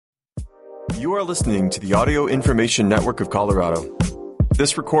You are listening to the Audio Information Network of Colorado.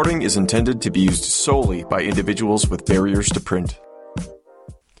 This recording is intended to be used solely by individuals with barriers to print.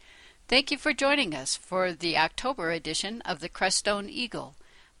 Thank you for joining us for the October edition of the Crestone Eagle.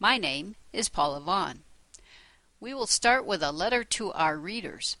 My name is Paula Vaughn. We will start with a letter to our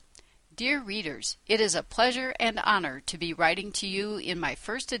readers. Dear readers, it is a pleasure and honor to be writing to you in my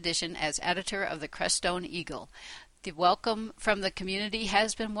first edition as editor of the Crestone Eagle. The welcome from the community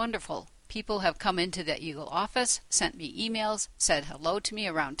has been wonderful. People have come into the Eagle office, sent me emails, said hello to me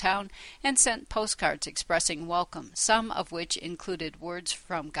around town, and sent postcards expressing welcome, some of which included words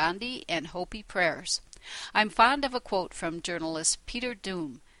from Gandhi and Hopi prayers. I'm fond of a quote from journalist Peter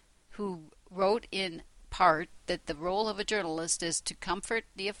Doom, who wrote in part that the role of a journalist is to comfort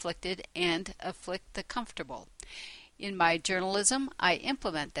the afflicted and afflict the comfortable. In my journalism, I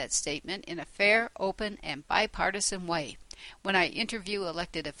implement that statement in a fair, open, and bipartisan way. When I interview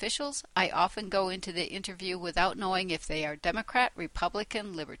elected officials, I often go into the interview without knowing if they are Democrat,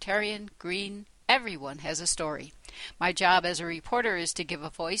 Republican, Libertarian, Green. Everyone has a story. My job as a reporter is to give a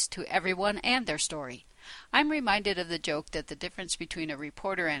voice to everyone and their story. I'm reminded of the joke that the difference between a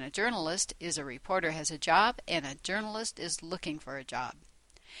reporter and a journalist is a reporter has a job and a journalist is looking for a job.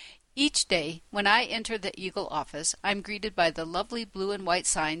 Each day, when I enter the Eagle office, I'm greeted by the lovely blue and white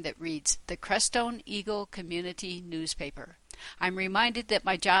sign that reads, The Crestone Eagle Community Newspaper. I'm reminded that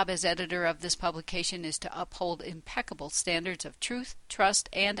my job as editor of this publication is to uphold impeccable standards of truth, trust,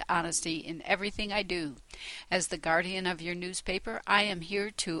 and honesty in everything I do. As the guardian of your newspaper, I am here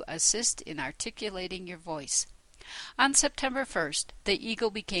to assist in articulating your voice. On September 1st, the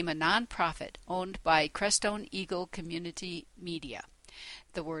Eagle became a nonprofit owned by Crestone Eagle Community Media.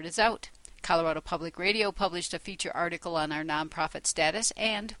 The word is out. Colorado Public Radio published a feature article on our nonprofit status,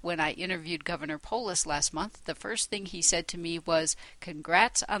 and when I interviewed Governor Polis last month, the first thing he said to me was,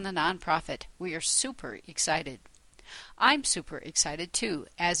 "Congrats on the nonprofit. We are super excited." I'm super excited too,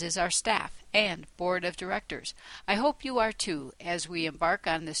 as is our staff and board of directors. I hope you are too, as we embark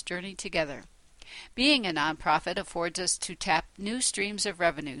on this journey together. Being a nonprofit affords us to tap new streams of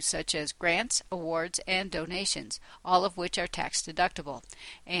revenue such as grants, awards, and donations, all of which are tax deductible,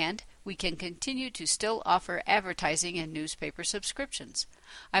 and we can continue to still offer advertising and newspaper subscriptions.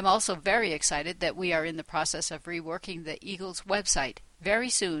 I'm also very excited that we are in the process of reworking the Eagle's website. Very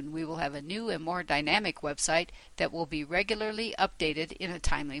soon we will have a new and more dynamic website that will be regularly updated in a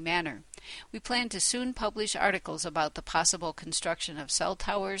timely manner. We plan to soon publish articles about the possible construction of cell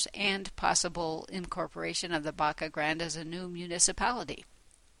towers and possible incorporation of the Baca Grande as a new municipality.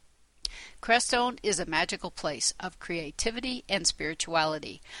 Crestone is a magical place of creativity and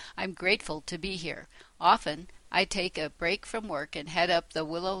spirituality. I'm grateful to be here. Often, I take a break from work and head up the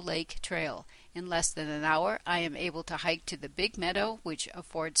Willow Lake Trail. In less than an hour, I am able to hike to the Big Meadow, which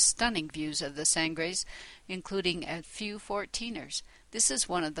affords stunning views of the Sangres, including a few 14ers. This is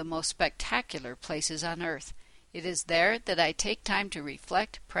one of the most spectacular places on earth. It is there that I take time to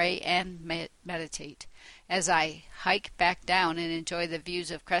reflect, pray, and meditate. As I hike back down and enjoy the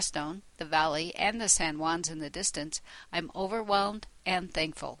views of Crestone, the valley, and the San Juans in the distance, I'm overwhelmed and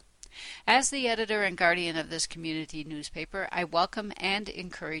thankful. As the editor and guardian of this community newspaper, I welcome and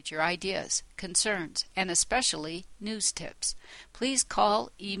encourage your ideas, concerns, and especially news tips. Please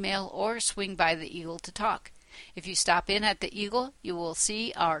call, email, or swing by the Eagle to talk. If you stop in at the Eagle, you will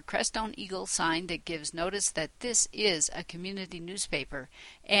see our Crestone Eagle sign that gives notice that this is a community newspaper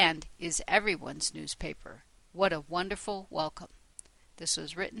and is everyone's newspaper. What a wonderful welcome. This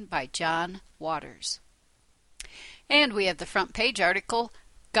was written by John Waters. And we have the front page article,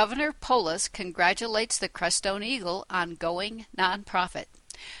 Governor Polis congratulates the Crestone Eagle on going nonprofit.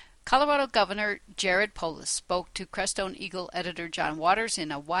 Colorado Governor Jared Polis spoke to Crestone Eagle editor John Waters in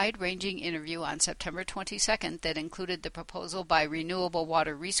a wide-ranging interview on September 22nd that included the proposal by Renewable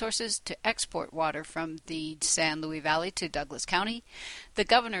Water Resources to export water from the San Luis Valley to Douglas County, the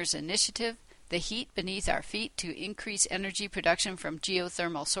governor's initiative, the heat beneath our feet to increase energy production from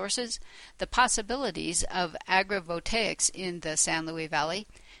geothermal sources, the possibilities of agrivoltaics in the San Luis Valley,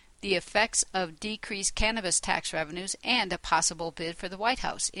 the effects of decreased cannabis tax revenues, and a possible bid for the White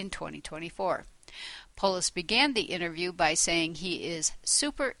House in 2024. Polis began the interview by saying he is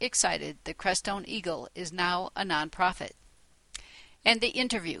super excited the Crestone Eagle is now a nonprofit. And the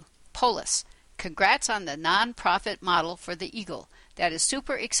interview, Polis, congrats on the nonprofit model for the Eagle. That is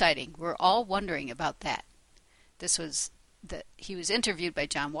super exciting. We're all wondering about that. He was interviewed by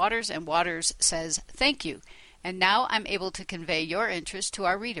John Waters, and Waters says, thank you. And now I'm able to convey your interest to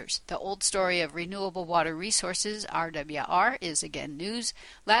our readers. The old story of renewable water resources, RWR, is again news.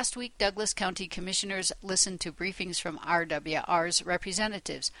 Last week, Douglas County Commissioners listened to briefings from RWR's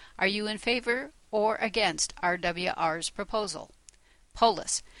representatives. Are you in favor or against RWR's proposal?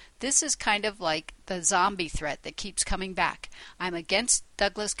 Polis. This is kind of like the zombie threat that keeps coming back. I'm against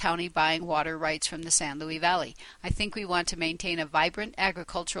Douglas County buying water rights from the San Luis Valley. I think we want to maintain a vibrant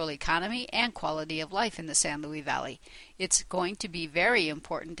agricultural economy and quality of life in the San Luis Valley. It's going to be very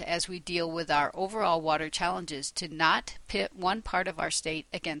important as we deal with our overall water challenges to not pit one part of our state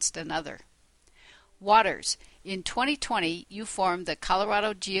against another. Waters. In 2020, you formed the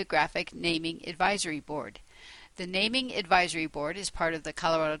Colorado Geographic Naming Advisory Board. The Naming Advisory Board is part of the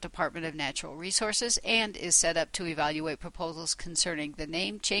Colorado Department of Natural Resources and is set up to evaluate proposals concerning the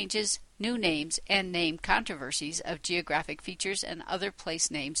name changes, new names, and name controversies of geographic features and other place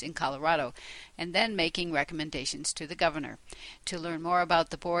names in Colorado, and then making recommendations to the governor. To learn more about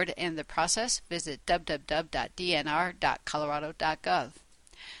the board and the process, visit www.dnr.colorado.gov.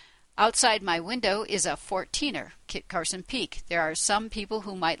 Outside my window is a 14er, Kit Carson Peak. There are some people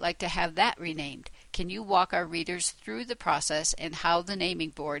who might like to have that renamed. Can you walk our readers through the process and how the naming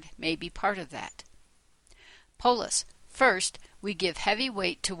board may be part of that? Polis. First, we give heavy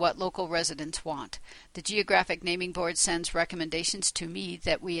weight to what local residents want. The Geographic Naming Board sends recommendations to me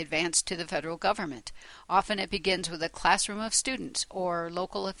that we advance to the federal government. Often it begins with a classroom of students or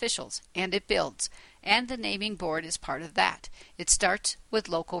local officials, and it builds. And the Naming Board is part of that. It starts with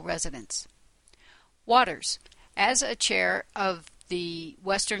local residents. Waters. As a chair of the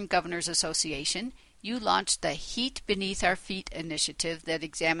Western Governors Association, you launched the Heat Beneath Our Feet initiative that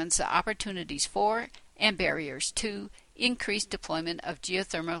examines the opportunities for and barriers to increased deployment of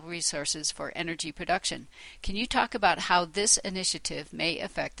geothermal resources for energy production. Can you talk about how this initiative may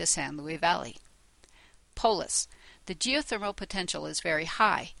affect the San Luis Valley? Polis. The geothermal potential is very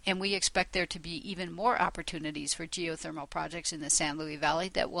high, and we expect there to be even more opportunities for geothermal projects in the San Luis Valley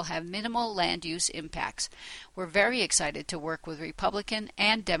that will have minimal land use impacts. We're very excited to work with Republican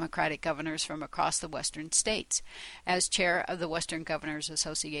and Democratic governors from across the western states. As chair of the Western Governors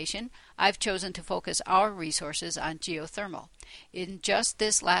Association, I've chosen to focus our resources on geothermal. In just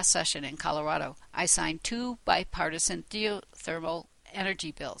this last session in Colorado, I signed 2 bipartisan geothermal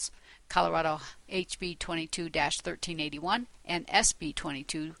energy bills. Colorado HB 22-1381 and SB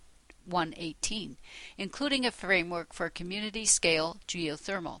 22-118, including a framework for community-scale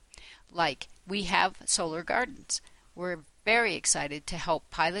geothermal, like we have solar gardens. We're very excited to help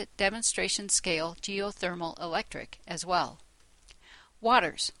pilot demonstration-scale geothermal electric as well.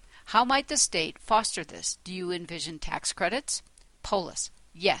 Waters. How might the state foster this? Do you envision tax credits? Polis.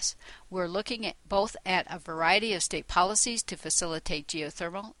 Yes, we're looking at both at a variety of state policies to facilitate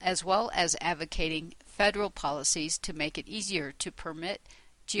geothermal, as well as advocating federal policies to make it easier to permit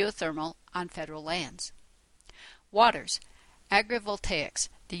geothermal on federal lands. Waters. Agrivoltaics,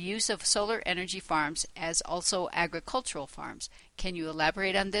 the use of solar energy farms as also agricultural farms. Can you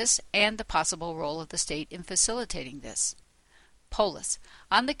elaborate on this and the possible role of the state in facilitating this? Polis.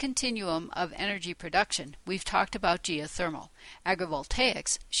 On the continuum of energy production, we've talked about geothermal.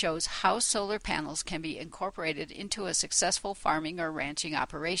 Agrivoltaics shows how solar panels can be incorporated into a successful farming or ranching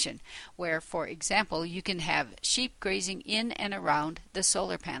operation, where, for example, you can have sheep grazing in and around the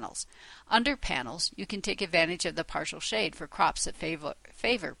solar panels. Under panels, you can take advantage of the partial shade for crops that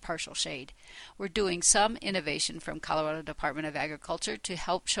favor partial shade. We're doing some innovation from Colorado Department of Agriculture to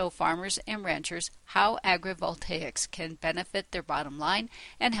help show farmers and ranchers how agrivoltaics can benefit their bottom line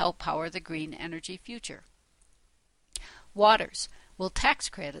and help power the green energy future. Waters. Will tax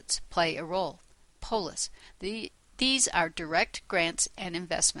credits play a role? Polis. These are direct grants and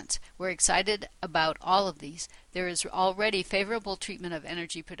investments. We're excited about all of these. There is already favorable treatment of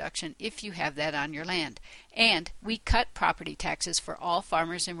energy production if you have that on your land. And we cut property taxes for all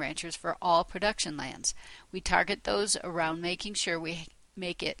farmers and ranchers for all production lands. We target those around making sure we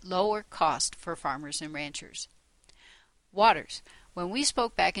make it lower cost for farmers and ranchers. Waters. When we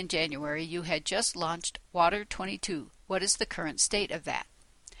spoke back in January, you had just launched Water 22. What is the current state of that?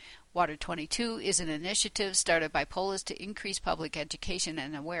 Water 22 is an initiative started by Polis to increase public education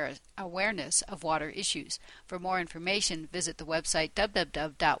and awareness of water issues. For more information, visit the website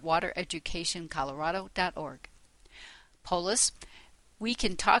www.watereducationcolorado.org. Polis, we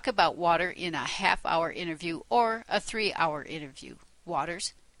can talk about water in a half-hour interview or a 3-hour interview.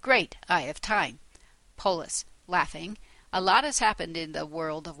 Waters, great, I have time. Polis, laughing, a lot has happened in the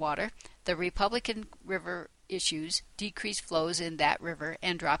world of water. The Republican River issues, decreased flows in that river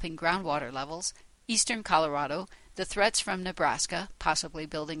and dropping groundwater levels, eastern Colorado, the threats from Nebraska, possibly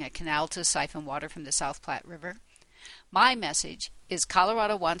building a canal to siphon water from the South Platte River. My message is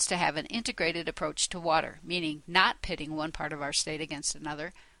Colorado wants to have an integrated approach to water, meaning not pitting one part of our state against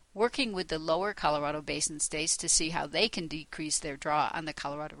another, working with the lower Colorado Basin states to see how they can decrease their draw on the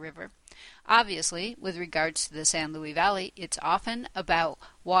Colorado River. Obviously, with regards to the San Luis Valley, it's often about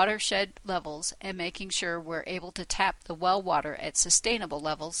watershed levels and making sure we're able to tap the well water at sustainable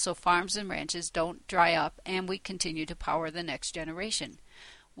levels so farms and ranches don't dry up and we continue to power the next generation.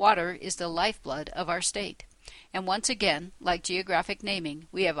 Water is the lifeblood of our state. And once again, like geographic naming,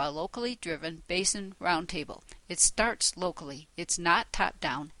 we have a locally driven basin roundtable. It starts locally. It's not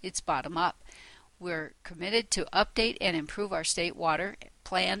top-down, it's bottom-up. We're committed to update and improve our state water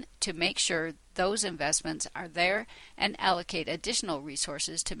plan to make sure those investments are there and allocate additional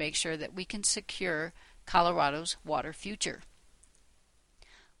resources to make sure that we can secure Colorado's water future.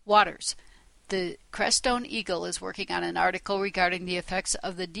 Waters. The Crestone Eagle is working on an article regarding the effects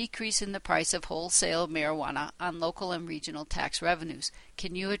of the decrease in the price of wholesale marijuana on local and regional tax revenues.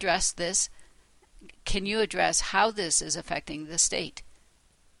 Can you address this? Can you address how this is affecting the state?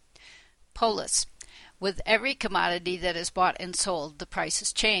 Polis. With every commodity that is bought and sold, the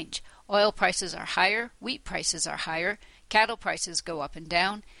prices change. Oil prices are higher, wheat prices are higher, cattle prices go up and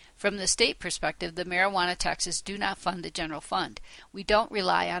down. From the state perspective, the marijuana taxes do not fund the general fund. We don't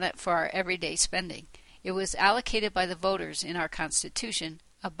rely on it for our everyday spending. It was allocated by the voters in our Constitution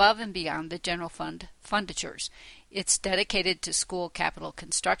above and beyond the general fund funditures. It's dedicated to school capital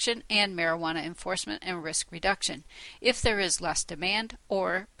construction and marijuana enforcement and risk reduction. If there is less demand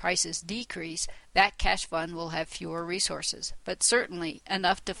or prices decrease, that cash fund will have fewer resources, but certainly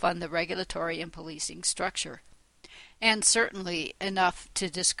enough to fund the regulatory and policing structure. And certainly enough to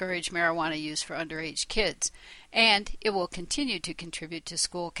discourage marijuana use for underage kids. And it will continue to contribute to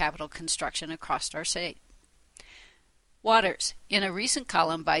school capital construction across our state. Waters. In a recent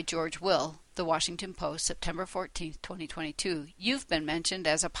column by George Will, The Washington Post, September 14, 2022, you've been mentioned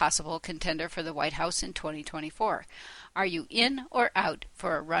as a possible contender for the White House in 2024. Are you in or out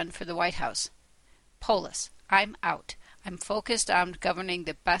for a run for the White House? Polis. I'm out. I'm focused on governing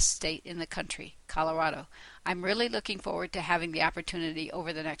the best state in the country, Colorado. I'm really looking forward to having the opportunity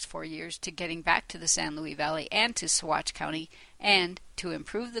over the next 4 years to getting back to the San Luis Valley and to Saguache County and to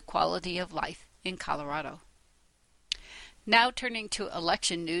improve the quality of life in Colorado. Now turning to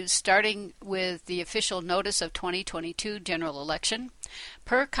election news, starting with the official notice of 2022 general election.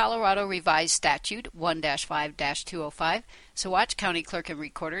 Per Colorado Revised Statute 1-5-205, Saguache County Clerk and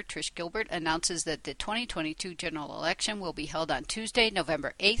Recorder Trish Gilbert announces that the 2022 general election will be held on Tuesday,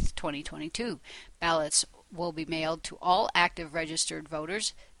 November 8, 2022. Ballots will be mailed to all active registered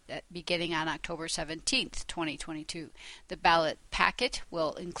voters beginning on October 17, 2022. The ballot packet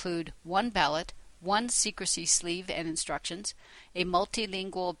will include one ballot, one secrecy sleeve and instructions, a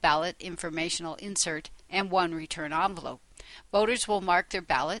multilingual ballot informational insert, and one return envelope. Voters will mark their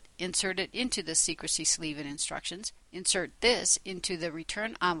ballot, insert it into the secrecy sleeve and instructions, insert this into the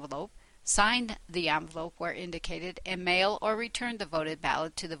return envelope, sign the envelope where indicated, and mail or return the voted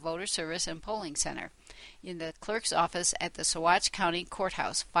ballot to the Voter Service and Polling Center in the clerk's office at the Saguache County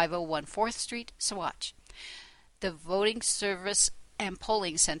Courthouse, 501 4th Street, Saguache. The Voting Service and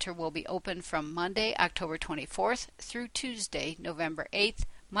Polling Center will be open from Monday, October 24th through Tuesday, November 8th,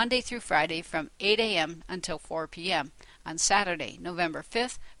 Monday through Friday from 8 a.m. until 4 p.m., on Saturday, November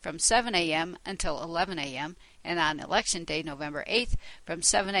 5th from 7 a.m. until 11 a.m., and on Election Day, November 8th from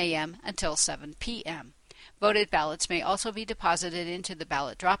 7 a.m. until 7 p.m. Voted ballots may also be deposited into the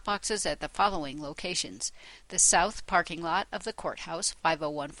ballot drop boxes at the following locations: the south parking lot of the courthouse,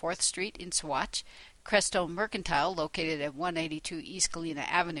 501 4th Street in Saguache; Crestone Mercantile, located at 182 East Galena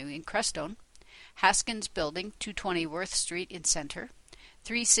Avenue in Crestone; Haskins Building, 220 Worth Street in Center;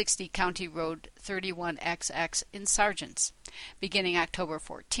 360 County Road 31XX in Sargents. Beginning October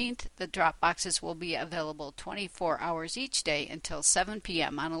 14th, the drop boxes will be available 24 hours each day until 7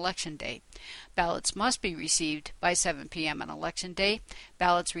 p.m. on Election Day. Ballots must be received by 7 p.m. on Election Day.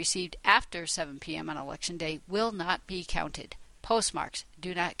 Ballots received after 7 p.m. on Election Day will not be counted. Postmarks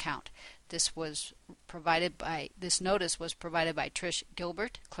do not count. This notice was provided by Trish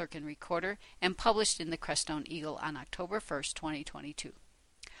Gilbert, Clerk and Recorder, and published in the Crestone Eagle on October 1st, 2022.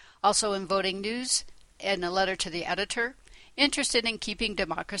 Also in voting news, in a letter to the editor, interested in keeping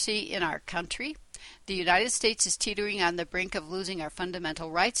democracy in our country, the United States is teetering on the brink of losing our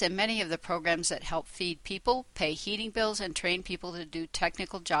fundamental rights, and many of the programs that help feed people, pay heating bills, and train people to do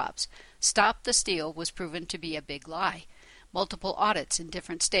technical jobs. Stop the Steal was proven to be a big lie. Multiple audits in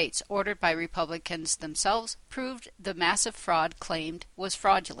different states, ordered by Republicans themselves, proved the massive fraud claimed was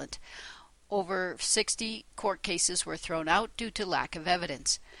fraudulent. over 60 court cases were thrown out due to lack of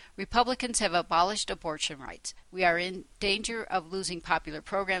evidence. Republicans have abolished abortion rights. We are in danger of losing popular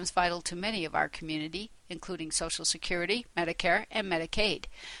programs vital to many of our community, including Social Security, Medicare, and Medicaid.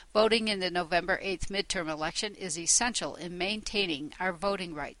 Voting in the November 8th midterm election is essential in maintaining our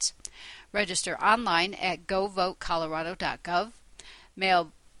voting rights. Register online at govotecolorado.gov.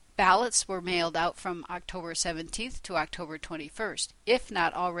 Mail ballots were mailed out from October 17th to October 21st. If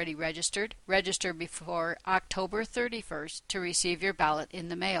not already registered, register before October 31st to receive your ballot in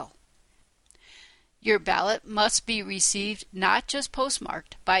the mail. Your ballot must be received not just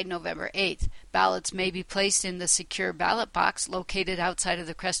postmarked by November 8th. Ballots may be placed in the secure ballot box located outside of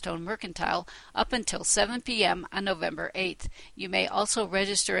the Crestone Mercantile up until 7 p.m. on November 8th. You may also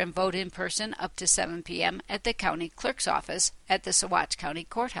register and vote in person up to 7 p.m. at the county clerk's office at the Saguache County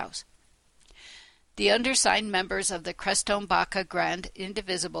Courthouse. The undersigned members of the Crestone Baca Grande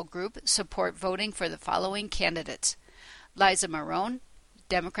Indivisible Group support voting for the following candidates: Liza Marone,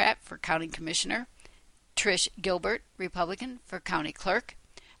 Democrat for County Commissioner; Trish Gilbert, Republican, for County Clerk;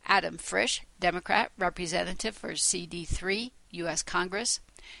 Adam Frisch, Democrat, Representative for CD3, U.S. Congress;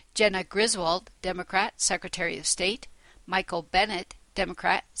 Jenna Griswold, Democrat, Secretary of State; Michael Bennett,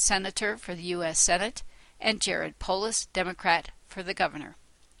 Democrat, Senator for the U.S. Senate; and Jared Polis, Democrat, for the Governor.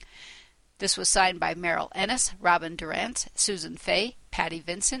 This was signed by Merrill Ennis, Robin Durant, Susan Fay, Patty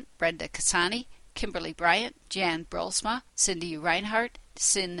Vincent, Brenda Cassani, Kimberly Bryant, Jan Brolsma, Cindy Reinhardt,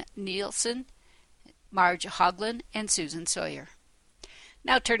 Sin Nielsen, Marge Hoagland, and Susan Sawyer.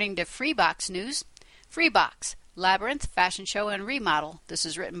 Now turning to Freebox news. Freebox, Labyrinth, Fashion Show, and Remodel. This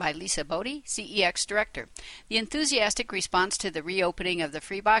is written by Lisa Bodie, CEX Director. The enthusiastic response to the reopening of the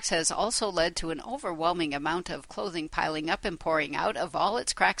Freebox has also led to an overwhelming amount of clothing piling up and pouring out of all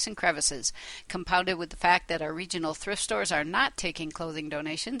its cracks and crevices. Compounded with the fact that our regional thrift stores are not taking clothing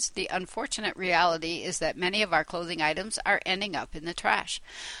donations, the unfortunate reality is that many of our clothing items are ending up in the trash.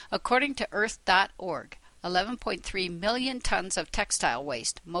 According to Earth.org, 11.3 million tons of textile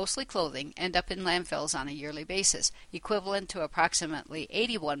waste, mostly clothing, end up in landfills on a yearly basis, equivalent to approximately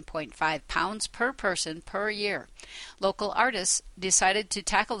 81.5 pounds per person per year. Local artists decided to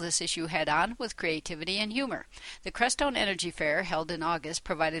tackle this issue head-on with creativity and humor. The Crestone Energy Fair, held in August,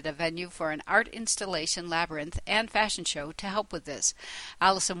 provided a venue for an art installation, labyrinth, and fashion show to help with this.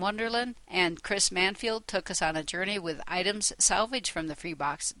 Alice in Wonderland and Chris Manfield took us on a journey with items salvaged from the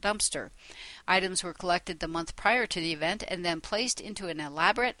Freebox dumpster. Items were collected the month prior to the event and then placed into an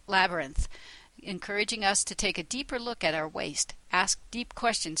elaborate labyrinth, encouraging us to take a deeper look at our waste, ask deep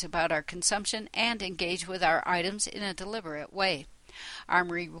questions about our consumption, and engage with our items in a deliberate way.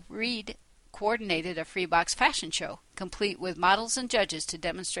 Armory Reed coordinated a Freebox fashion show, complete with models and judges to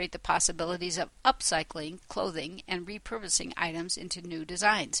demonstrate the possibilities of upcycling clothing and repurposing items into new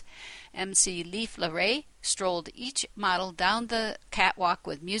designs. MC Leaf LeRae strolled each model down the catwalk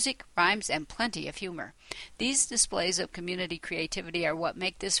with music, rhymes, and plenty of humor. These displays of community creativity are what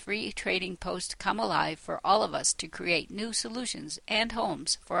make this free trading post come alive for all of us to create new solutions and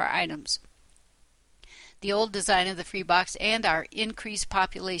homes for our items. The old design of the Freebox and our increased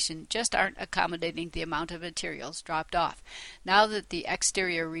population just aren't accommodating the amount of materials dropped off. Now that the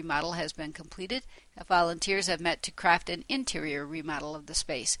exterior remodel has been completed, volunteers have met to craft an interior remodel of the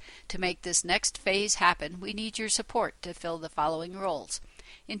space. To make this next phase happen, we need your support to fill the following roles.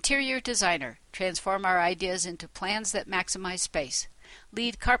 Interior designer, transform our ideas into plans that maximize space.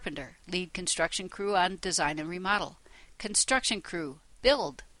 Lead carpenter, lead construction crew on design and remodel. Construction crew,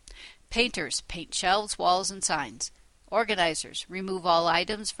 build. Painters, paint shelves, walls, and signs. Organizers, remove all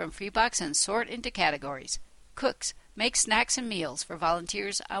items from Freebox and sort into categories. Cooks, make snacks and meals for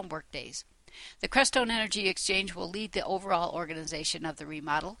volunteers on workdays. The Crestone Energy Exchange will lead the overall organization of the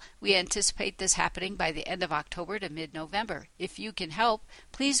remodel. We anticipate this happening by the end of October to mid-November. If you can help,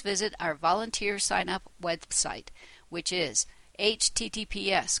 please visit our volunteer sign-up website, which is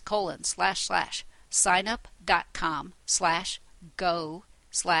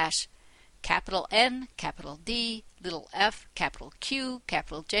https://signup.com/go/capital N, capital D, little f, capital Q,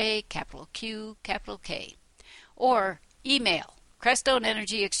 capital J, capital Q, capital K. Or email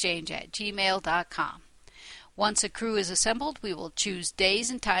CrestoneEnergyExchange@gmail.com. Once a crew is assembled, we will choose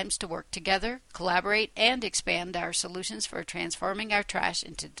days and times to work together, collaborate, and expand our solutions for transforming our trash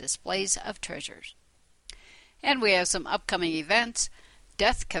into displays of treasures. And we have some upcoming events.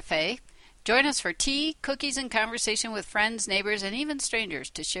 Death Cafe. Join us for tea, cookies, and conversation with friends, neighbors, and even strangers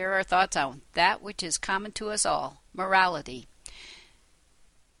to share our thoughts on that which is common to us all, morality.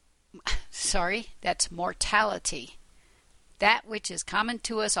 That's mortality. That which is common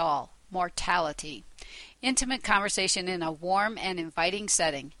to us all, mortality. Intimate conversation in a warm and inviting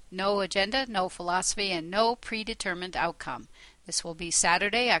setting. No agenda, no philosophy, and no predetermined outcome. This will be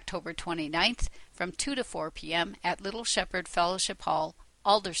Saturday, October 29th from 2 to 4 p.m. at Little Shepherd Fellowship Hall,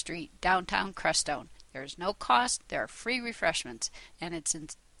 Alder Street, downtown Crestone. There is no cost, there are free refreshments, and it's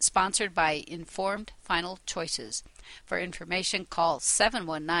sponsored by Informed Final Choices. For information, call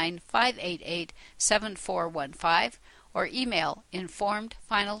 719-588-7415 or email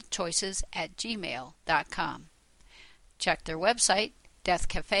informedfinalchoices@gmail.com. Check their website,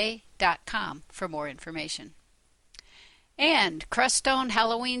 deathcafe.com, for more information. And Crestone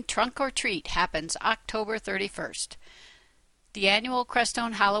Halloween Trunk or Treat happens October 31st. The annual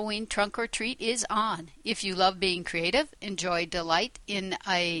Crestone Halloween Trunk or Treat is on. If you love being creative, enjoy delight in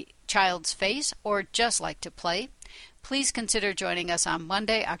a child's face, or just like to play, please consider joining us on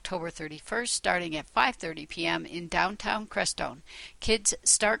Monday, October 31st, starting at 5:30 p.m. in downtown Crestone. Kids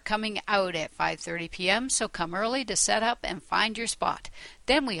start coming out at 5:30 p.m., so come early to set up and find your spot.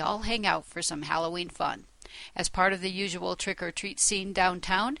 Then we all hang out for some Halloween fun. As part of the usual trick-or-treat scene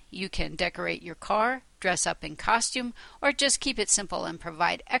downtown, you can decorate your car, dress up in costume, or just keep it simple and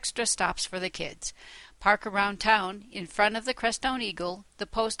provide extra stops for the kids. Park around town in front of the Crestone Eagle, the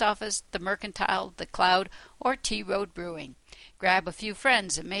post office, the Mercantile, the Cloud, or Tea Road Brewing. Grab a few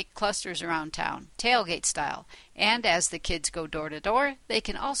friends and make clusters around town, tailgate style, and as the kids go door to door, they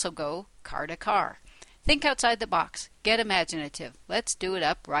can also go car to car. Think outside the box. Get imaginative. Let's do it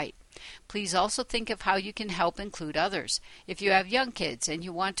up right. Please also think of how you can help include others. If you have young kids and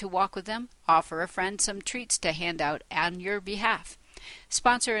you want to walk with them, offer a friend some treats to hand out on your behalf.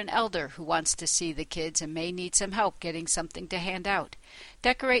 Sponsor an elder who wants to see the kids and may need some help getting something to hand out.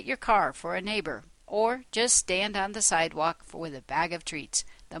 Decorate your car for a neighbor, or just stand on the sidewalk with a bag of treats.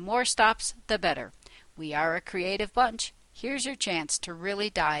 The more stops, the better. We are a creative bunch. Here's your chance to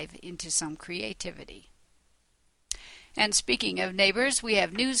really dive into some creativity. And speaking of neighbors, we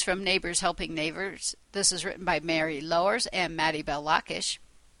have news from Neighbors Helping Neighbors. This is written by Mary Lowers and Maddie Bell-Lockish.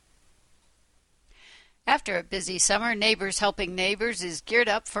 After a busy summer, Neighbors Helping Neighbors is geared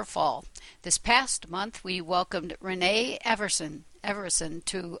up for fall. This past month, we welcomed Renee Everson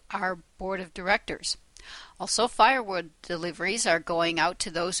to our board of directors. Also, firewood deliveries are going out to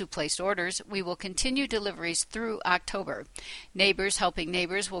those who placed orders. We will continue deliveries through October. Neighbors Helping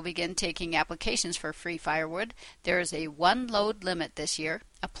Neighbors will begin taking applications for free firewood. There is a one-load limit this year.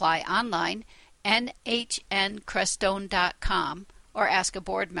 Apply online, nhncrestone.com, or ask a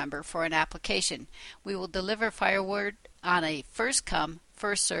board member for an application. We will deliver firewood on a first-come,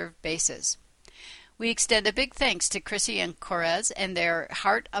 first-served basis. We extend a big thanks to Chrissy and Correz and their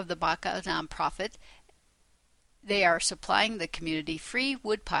Heart of the Baca nonprofit. They are supplying the community free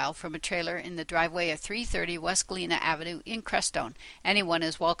woodpile from a trailer in the driveway of 330 West Galena Avenue in Crestone. Anyone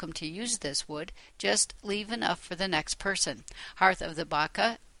is welcome to use this wood. Just leave enough for the next person. Heart of the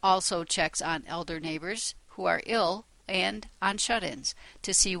Baca also checks on elder neighbors who are ill and on shut-ins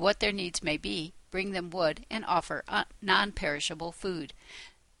to see what their needs may be, bring them wood, and offer non-perishable food.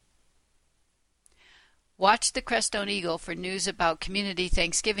 Watch the Crestone Eagle for news about Community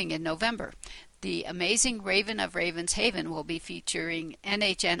Thanksgiving in November. The Amazing Raven of Ravens Haven will be featuring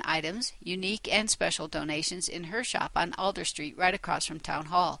NHN items, unique and special donations in her shop on Alder Street right across from Town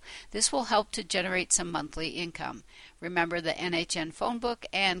Hall. This will help to generate some monthly income. Remember, the NHN phone book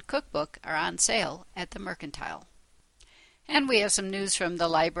and cookbook are on sale at the Mercantile. And we have some news from the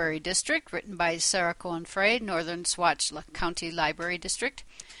Library District, written by Sarah Cohen-Frey, Northern Swatch County Library District.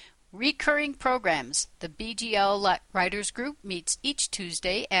 Recurring programs. The BGL Writers Group meets each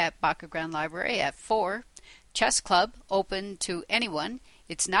Tuesday at Baca Grande Library at 4. Chess Club, open to anyone.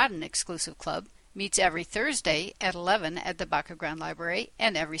 It's not an exclusive club. Meets every Thursday at 11 at the Baca Grande Library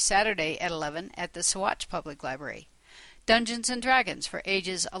and every Saturday at 11 at the Saguache Public Library. Dungeons and Dragons for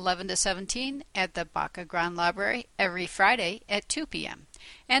ages 11 to 17 at the Baca Grande Library every Friday at 2 p.m.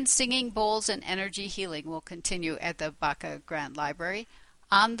 And Singing Bowls and Energy Healing will continue at the Baca Grande Library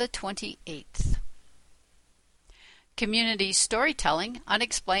on the 28th. Community Storytelling,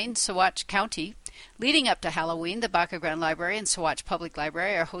 Unexplained, Saguache County. Leading up to Halloween, the Baca Grande Library and Saguache Public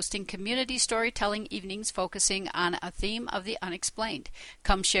Library are hosting community storytelling evenings focusing on a theme of the unexplained.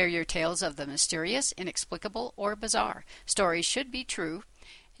 Come share your tales of the mysterious, inexplicable, or bizarre. Stories should be true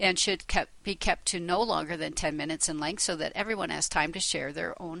and should be kept to no longer than 10 minutes in length so that everyone has time to share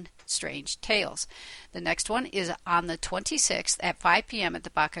their own strange tales. The next one is on the 26th at 5 p.m. at the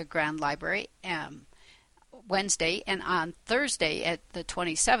Baca Grande Library Wednesday, and on Thursday at the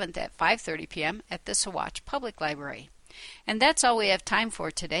 27th at 5:30 p.m. at the Saguache Public Library. And that's all we have time for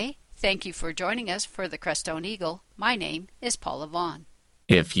today. Thank you for joining us for the Crestone Eagle. My name is Paula Vaughn.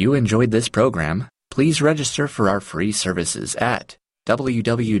 If you enjoyed this program, please register for our free services at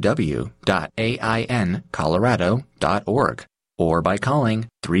www.aincolorado.org or by calling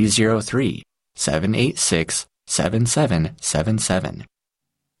 303-786-7777.